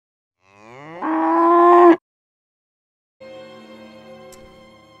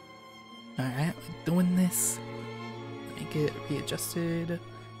doing this. Let me get readjusted.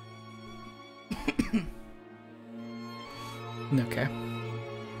 Okay.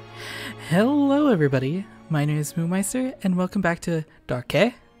 Hello everybody, my name is MooMeister and welcome back to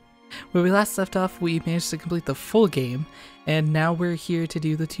Darq. Where we last left off, we managed to complete the full game, and now we're here to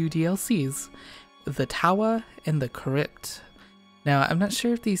do the two DLCs, the Tower and the Crypt. Now, I'm not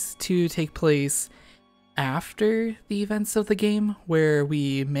sure if these two take place after the events of the game, where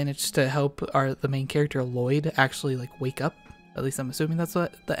we managed to help the main character Lloyd actually like wake up. At least I'm assuming that's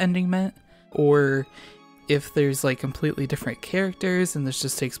what the ending meant. Or if there's like completely different characters and this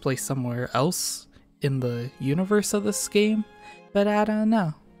just takes place somewhere else in the universe of this game. But I don't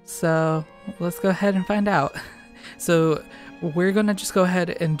know. So let's go ahead and find out. So we're gonna just go ahead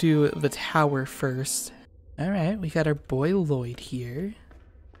and do the tower first. Alright, we got our boy Lloyd here.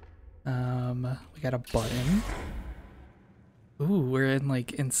 We got a button. Ooh, we're in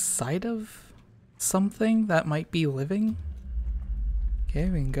like inside of something that might be living. Okay,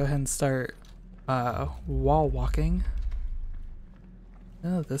 we can go ahead and start wall walking.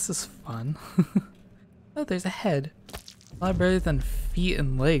 Oh, this is fun. Oh, there's a head. A lot better than feet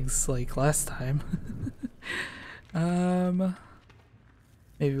and legs like last time.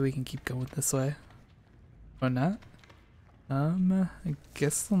 Maybe we can keep going this way. Or not? I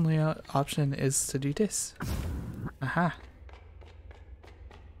guess the only option is to do this. Aha.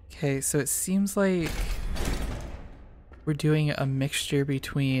 Okay, so it seems like we're doing a mixture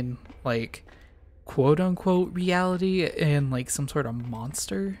between like quote-unquote reality and like some sort of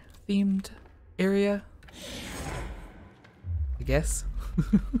monster themed area, I guess.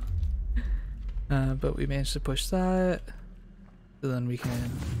 But we managed to push that, so then we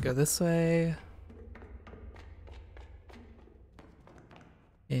can go this way.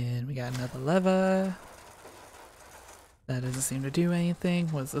 And we got another lever. That doesn't seem to do anything.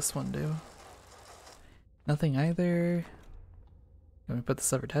 What does this one do? Nothing either. Can we put the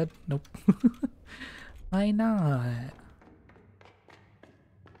severed head? Nope. Why not?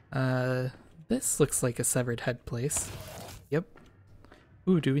 This looks like a severed head place. Yep.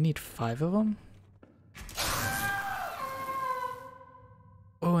 Ooh, do we need 5 of them?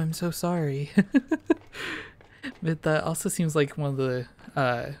 Oh, I'm so sorry. But that also seems like one of the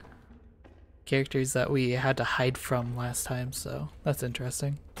characters that we had to hide from last time, so that's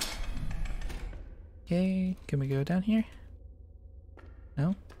interesting. Okay, can we go down here?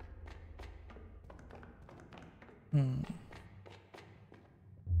 No?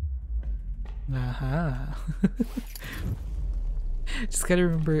 Aha. Just gotta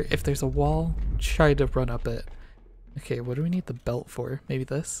remember, if there's a wall, try to run up it. Okay, what do we need the belt for? Maybe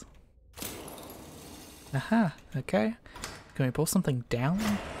this? Aha, okay. Can we pull something down?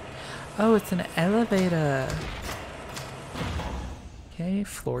 Oh, it's an elevator! Okay,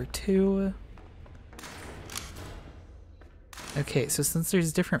 floor 2. Okay, so since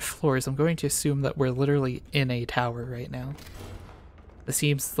there's different floors, I'm going to assume that we're literally in a tower right now. This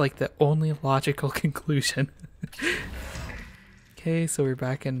seems like the only logical conclusion. Okay, so we're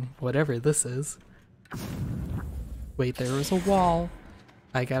back in whatever this is. Wait, there was a wall.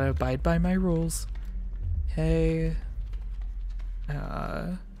 I gotta abide by my rules. Okay.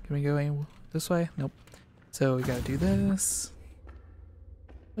 Can we go this way? Nope. So we gotta do this.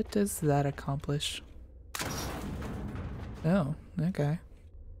 What does that accomplish? Oh, okay.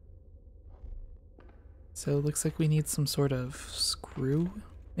 So it looks like we need some sort of screw,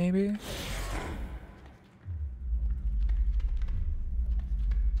 maybe?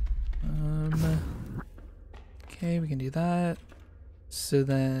 Okay, we can do that. So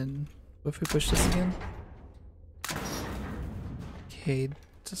then, what if we push this again? Okay,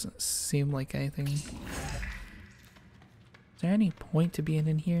 doesn't seem like anything. Is there any point to being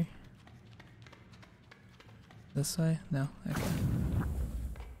in here? This way? No? Okay.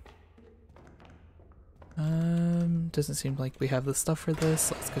 Doesn't seem like we have the stuff for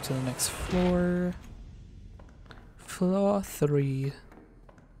this. Let's go to the next floor. Floor 3.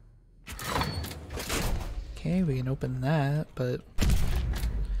 Okay, we can open that, but...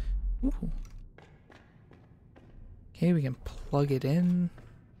 Ooh. Okay, we can plug it in.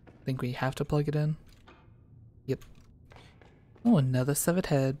 I think we have to plug it in. Yep. Oh, another severed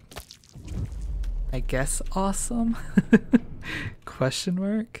head. I guess awesome? Question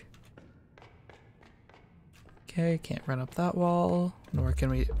mark? Okay, can't run up that wall. Nor can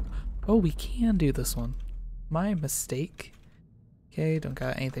we... Oh, we can do this one. My mistake. Okay, don't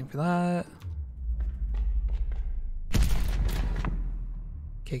got anything for that.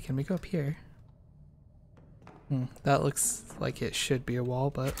 Okay, can we go up here? That looks like it should be a wall,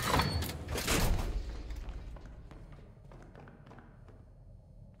 but...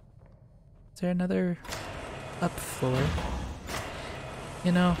 there another up floor?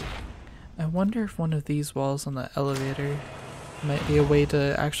 You know, I wonder if one of these walls on the elevator might be a way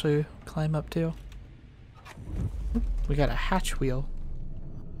to actually climb up to. We got a hatch wheel.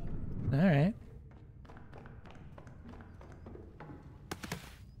 Alright.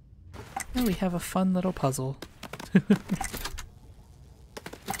 Now we have a fun little puzzle.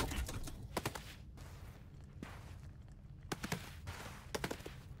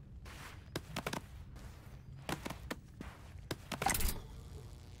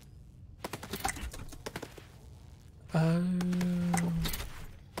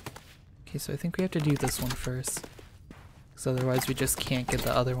 Okay, so I think we have to do this one first. Because otherwise we just can't get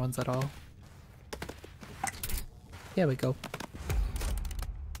the other ones at all. There we go.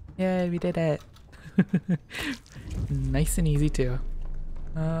 Yay, we did it! Nice and easy too.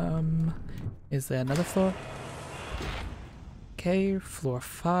 Is there another floor? Okay, floor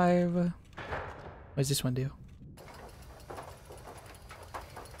 5. What does this one do?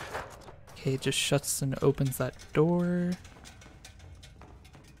 Okay, it just shuts and opens that door.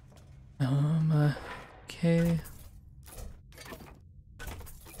 Okay.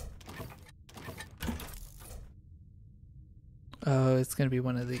 Oh, it's gonna be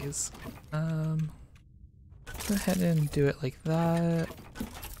one of these. Go ahead and do it like that.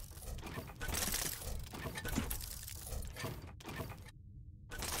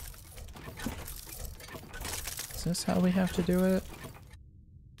 Is this how we have to do it?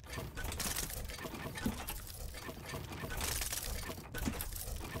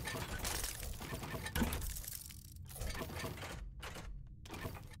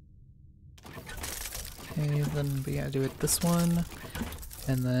 Okay, then we gotta do it this one,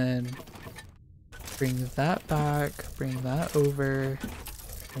 and then bring that back, bring that over,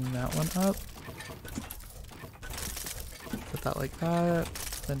 bring that one up, put that like that,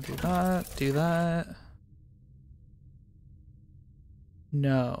 then do that.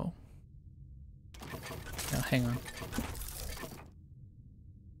 No. Now hang on.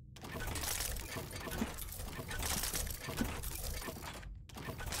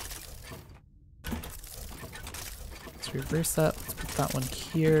 Let's reverse that. Let's put that one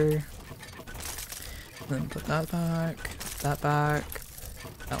here. Then put that back,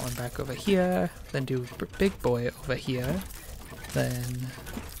 that one back over here. Then do big boy over here. Then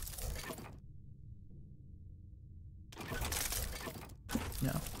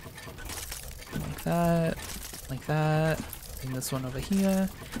no. Like that. Bring this one over here.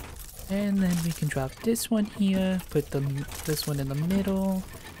 And then we can drop this one here, put this one in the middle,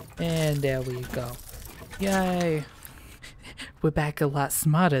 and there we go. Yay! We're back a lot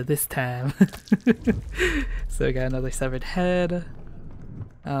smarter this time. So we got another severed head.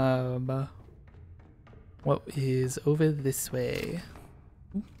 What is over this way?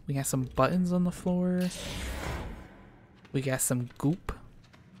 Ooh, we got some buttons on the floor. We got some goop.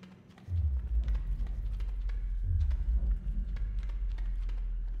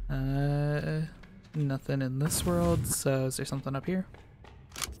 Nothing in this world, so is there something up here?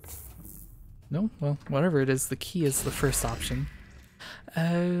 No? Well, whatever it is, the key is the first option.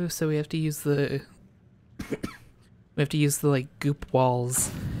 Oh, so we have to use the like goop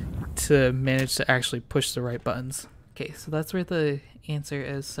walls to manage to actually push the right buttons. Okay, so that's where the answer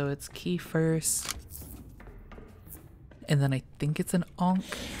is. So it's key first. And then I think it's an onk.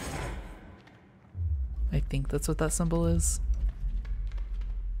 I think that's what that symbol is.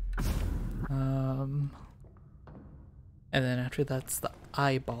 And then after that's the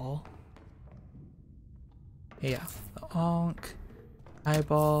eyeball. Yeah, the onk,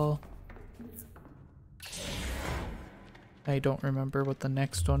 eyeball. I don't remember what the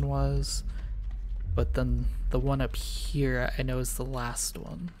next one was, but then the one up here I know is the last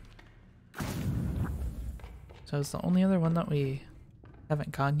one. So it's the only other one that we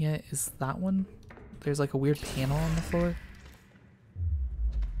haven't gone yet is that one. There's like a weird panel on the floor.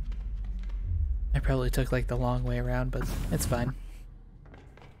 I probably took like the long way around, but it's fine.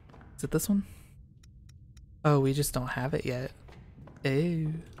 Is it this one? Oh, we just don't have it yet. Oh,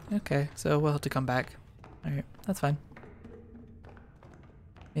 okay, so we'll have to come back. Alright, that's fine.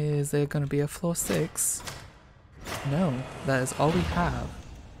 Is there gonna be a floor 6? No, that is all we have.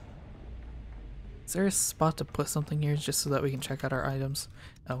 Is there a spot to put something here just so that we can check out our items?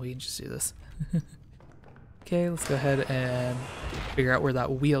 Oh, we can just do this. Okay, let's go ahead and figure out where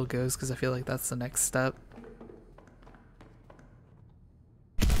that wheel goes because I feel like that's the next step.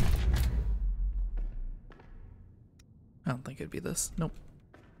 I don't think it'd be this. Nope.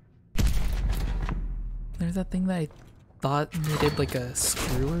 There's that thing that I thought needed like a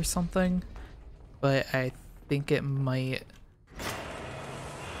screw or something, but I think it might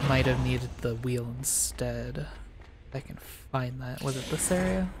might have needed the wheel instead. If I can find that. Was it this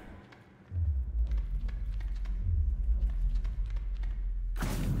area?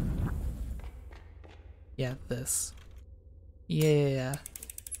 Yeah, this. Yeah.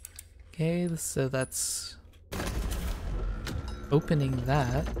 Okay, so that's opening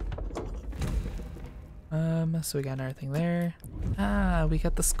that. So we got everything there. Ah, we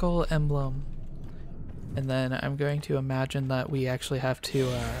got the skull emblem. And then I'm going to imagine that we actually have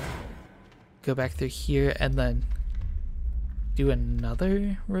to go back through here and then do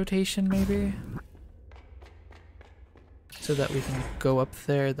another rotation maybe? So that we can go up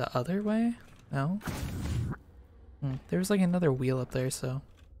there the other way? No? There was like another wheel up there, so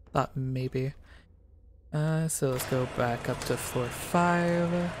thought maybe. So let's go back up to floor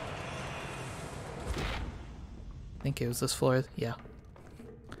 5. I think it was this floor, yeah.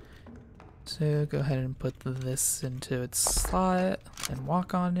 So go ahead and put this into its slot and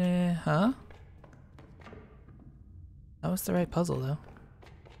walk on it, huh? That was the right puzzle though.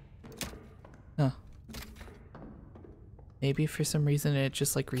 Huh. Maybe for some reason it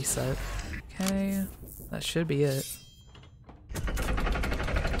just like reset. Okay, that should be it.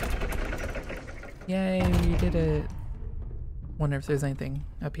 Yay, we did it. Wonder if there's anything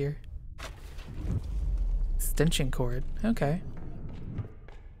up here. Extension cord, okay.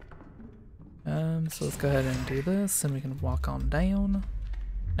 So let's go ahead and do this and we can walk on down.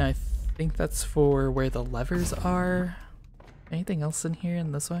 And I think that's for where the levers are. Anything else in here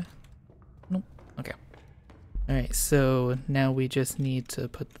in this way? Nope, okay. Alright, so now we just need to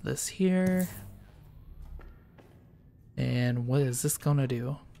put this here. And what is this gonna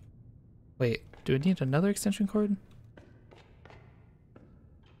do? Wait, do we need another extension cord?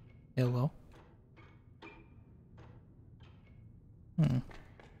 Hello?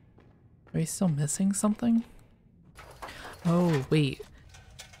 Are we still missing something? Oh, wait.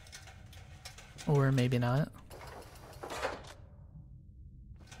 Or maybe not.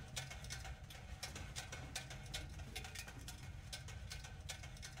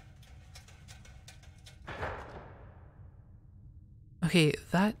 Okay,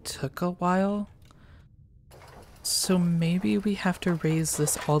 that took a while. So maybe we have to raise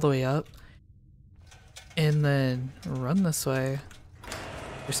this all the way up and then run this way.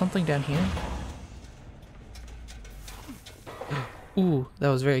 There's something down here. Ooh, that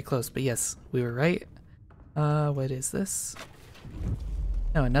was very close, but yes, we were right. What is this?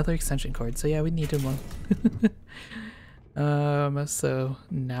 Oh, another extension cord. So yeah, we needed one. So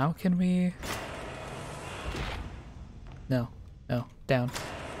now can we? No, down.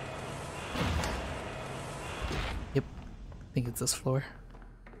 Yep, I think it's this floor.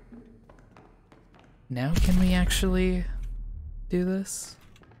 Now can we actually do this?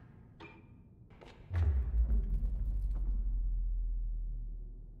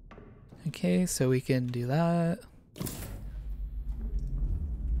 Okay, so we can do that.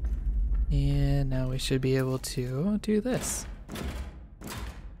 And now we should be able to do this.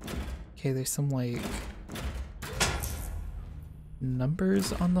 Okay, there's some like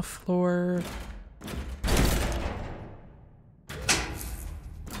numbers on the floor.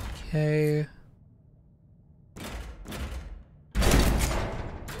 Okay.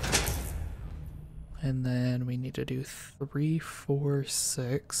 And then we need to do 3, 4,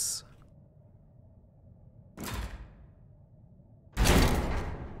 6.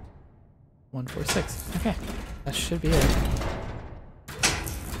 One, 4, 6. Okay, that should be it.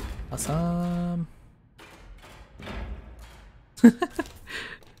 Awesome.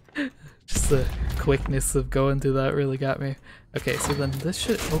 Just the quickness of going through that really got me. Okay, so then this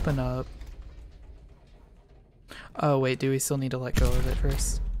should open up. Oh wait, do we still need to let go of it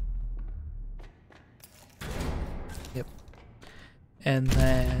first? Yep. And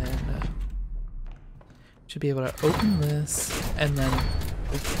then should be able to open this, and then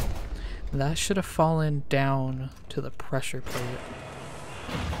that should have fallen down to the pressure plate.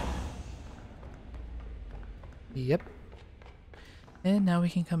 Yep. And now we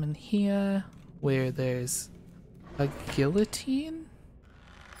can come in here where there's a guillotine?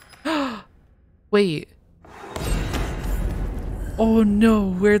 Wait. Oh no,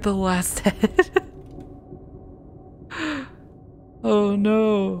 we're the last head. Oh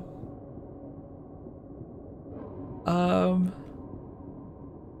no.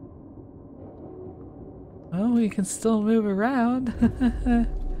 Well, we can still move around.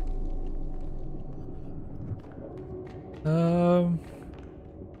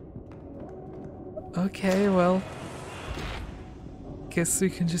 Okay, well, guess we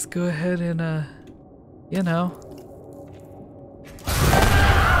can just go ahead and, you know.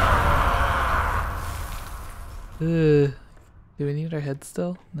 Ugh. Do we need our head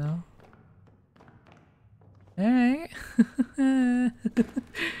still? No? Alright.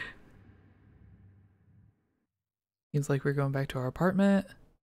 Seems like we're going back to our apartment.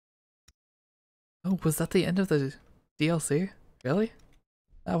 Oh, was that the end of the DLC? Really?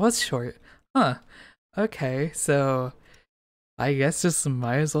 That was short. Huh. Okay, so I guess just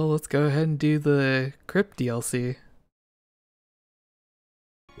might as well let's go ahead and do the Crypt DLC.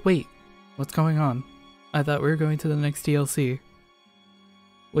 Wait, what's going on? I thought we were going to the next DLC.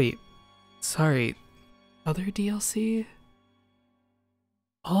 Wait, sorry, other DLC?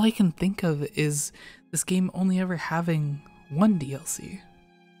 All I can think of is this game only ever having one DLC,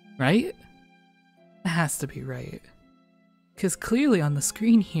 right? It has to be right. Because clearly on the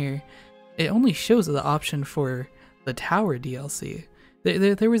screen here, it only shows the option for the Tower DLC.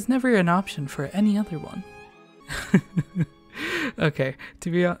 There was never an option for any other one. Okay,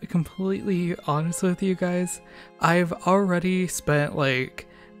 to be completely honest with you guys, I've already spent like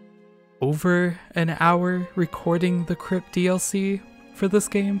over an hour recording the Crypt DLC for this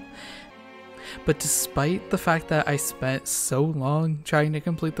game. But despite the fact that I spent so long trying to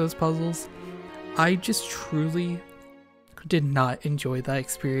complete those puzzles, I just truly did not enjoy that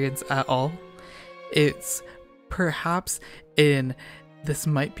experience at all. It's perhaps this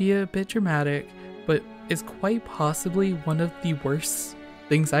might be a bit dramatic, but it's quite possibly one of the worst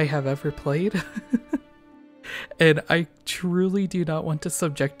things I have ever played. And I truly do not want to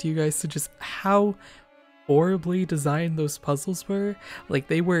subject you guys to just how horribly designed those puzzles were. Like,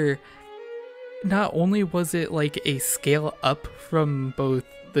 they were, not only was it like a scale up from both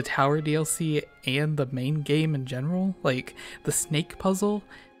the Tower DLC and the main game in general, like the snake puzzle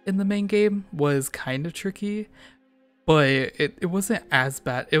in the main game was kind of tricky, but it wasn't as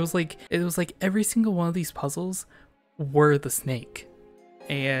bad. It was like every single one of these puzzles were the snake,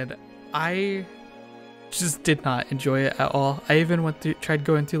 and I just did not enjoy it at all. I even tried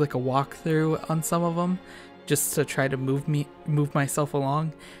going through like a walkthrough on some of them just to try to move myself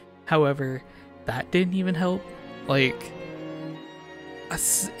along. However, that didn't even help. Like,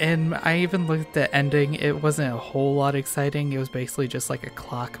 and I even looked at the ending. It wasn't a whole lot exciting. It was basically just like a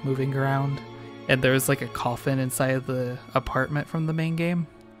clock moving around, and there was like a coffin inside of the apartment from the main game.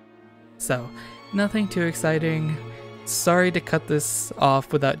 So nothing too exciting. Sorry to cut this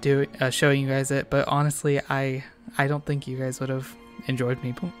off without showing you guys it, but honestly, I don't think you guys would have enjoyed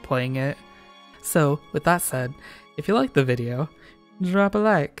me playing it. So with that said, if you liked the video, drop a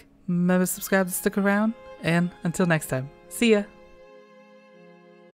like, maybe subscribe to stick around, and until next time, see ya!